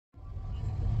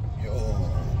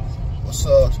What's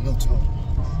up, YouTube? You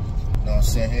know what I'm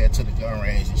saying? Head to the gun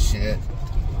range and shit. You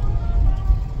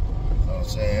know what I'm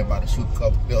saying? About to shoot a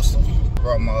couple pistols.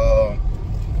 Brought my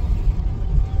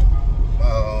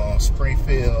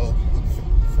Springfield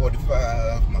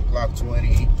 45, my Glock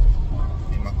 20,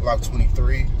 and my Glock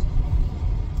 23. You know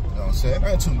what I'm saying?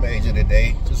 Nothing too major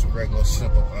today. Just a regular,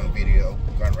 simple gun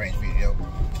range video.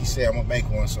 He said I'm gonna make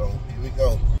one, so here we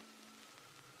go.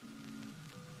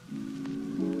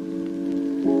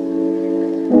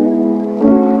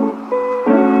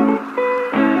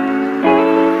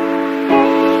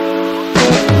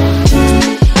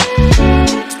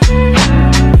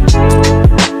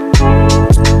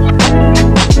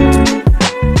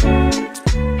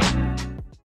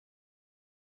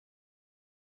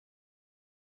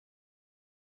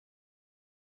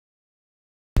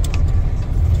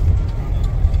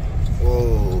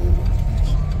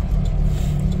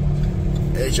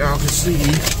 As y'all can see,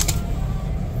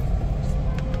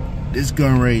 this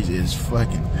gun range is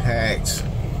fucking packed.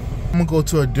 I'm gonna go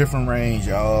to a different range,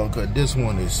 y'all, cause this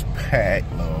one is packed,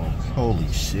 though.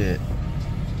 Holy shit.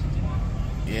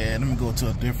 Yeah, let me go to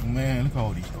a different, man. Look at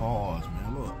all these cars,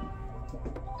 man. Look.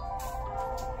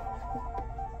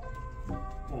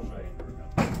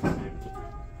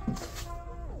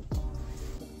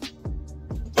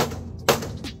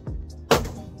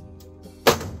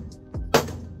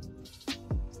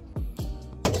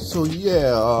 So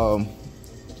yeah,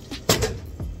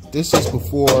 this is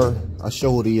before I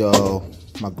showed the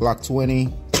my Glock 20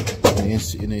 and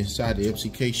inside the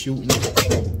MCK shooting,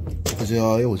 because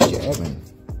it was jamming.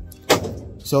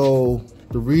 So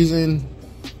the reason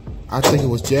I think it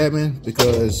was jamming,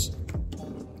 because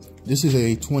this is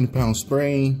a 20-pound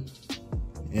spring,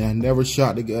 and I never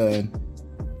shot the gun.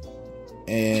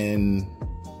 And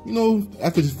you know,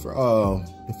 after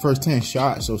the first 10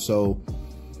 shots or so,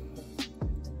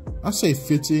 I say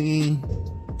 15,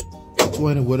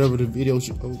 20, whatever the video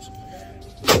shows,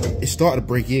 it started to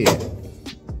break in.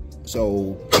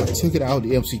 So I took it out of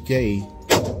the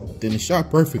MCK, then it shot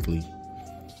perfectly.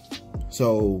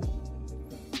 So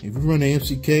if you run the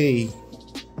MCK,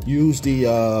 use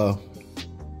the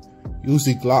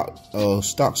Glock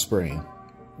stock spring.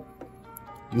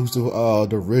 Use the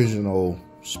original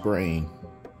spring,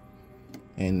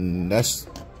 and that's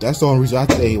the only reason I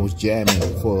think it was jamming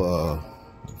for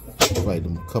like a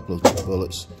couple of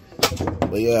bullets.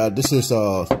 But yeah, this is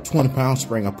a 20-pound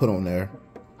spring I put on there.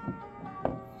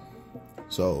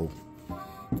 So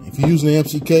if you're using the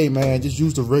MCK, man, just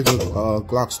use the regular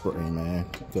Glock spring, man,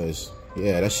 because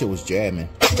yeah, that shit was jamming.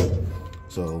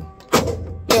 So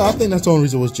yeah, I think that's the only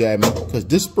reason it was jamming, because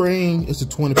this spring is a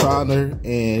 20-pounder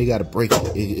and it got to break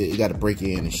it got to break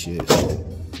in and shit. So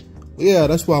yeah,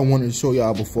 that's what I wanted to show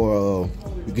y'all before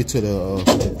we get to the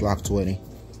Glock 20.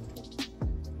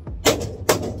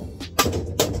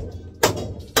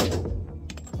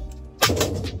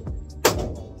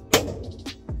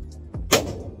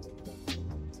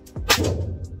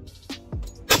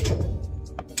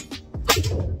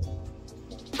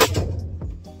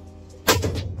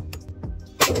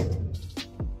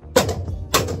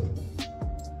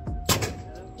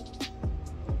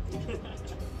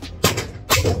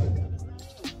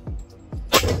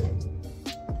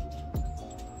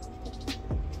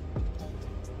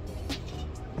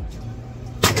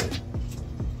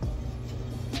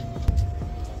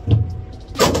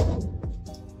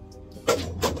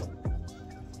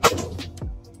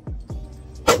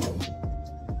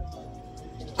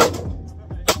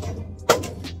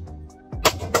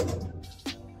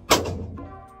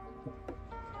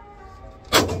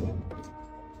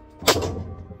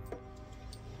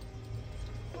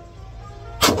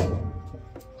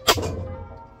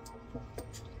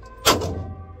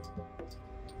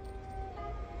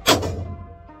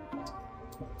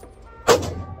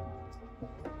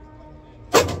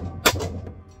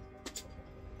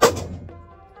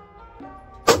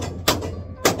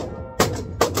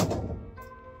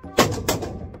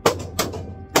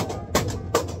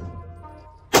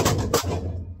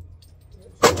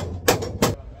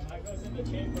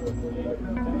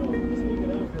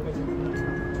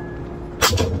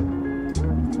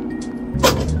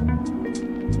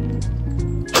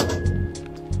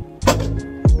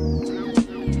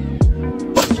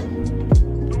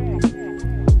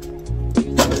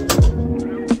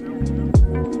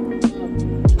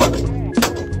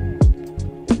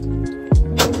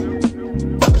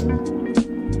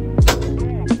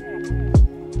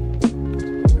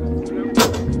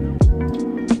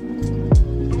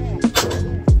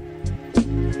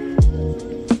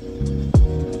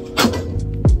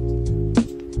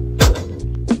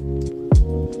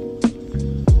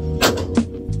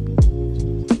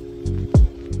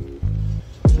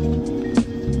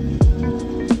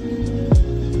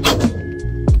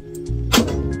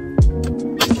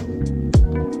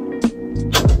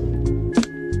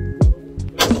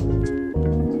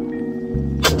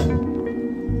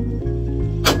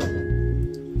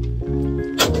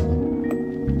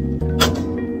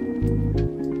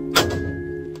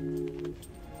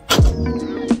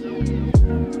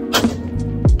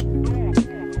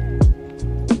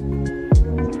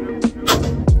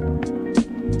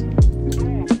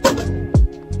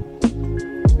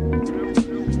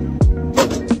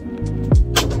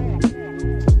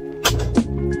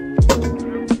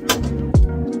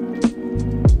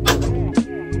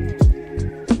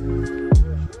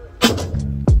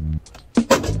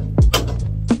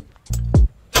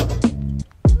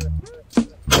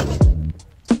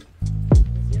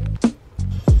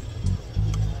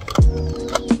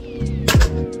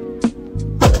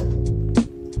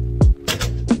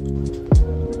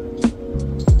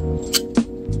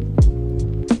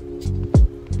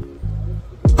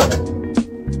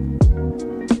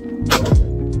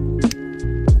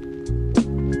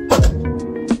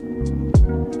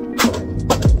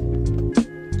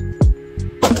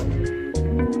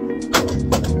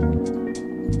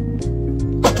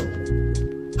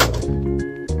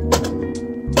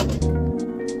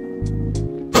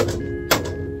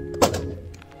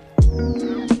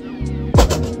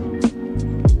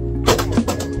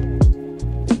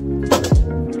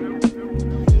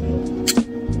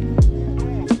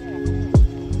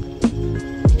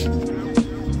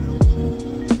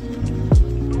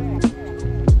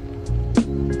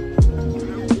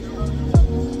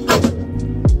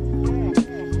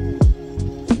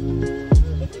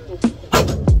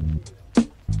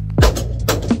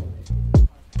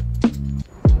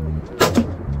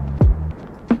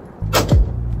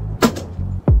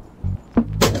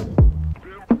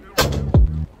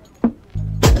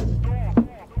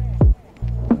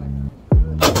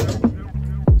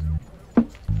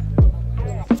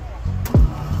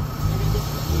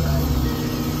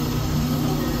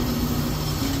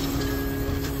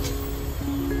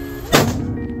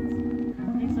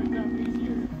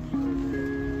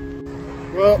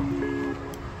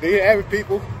 there you have it,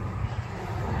 people.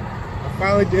 I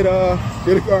finally did a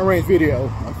gun range video.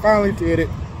 I finally did it.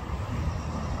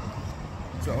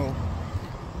 So,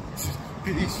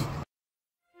 peace.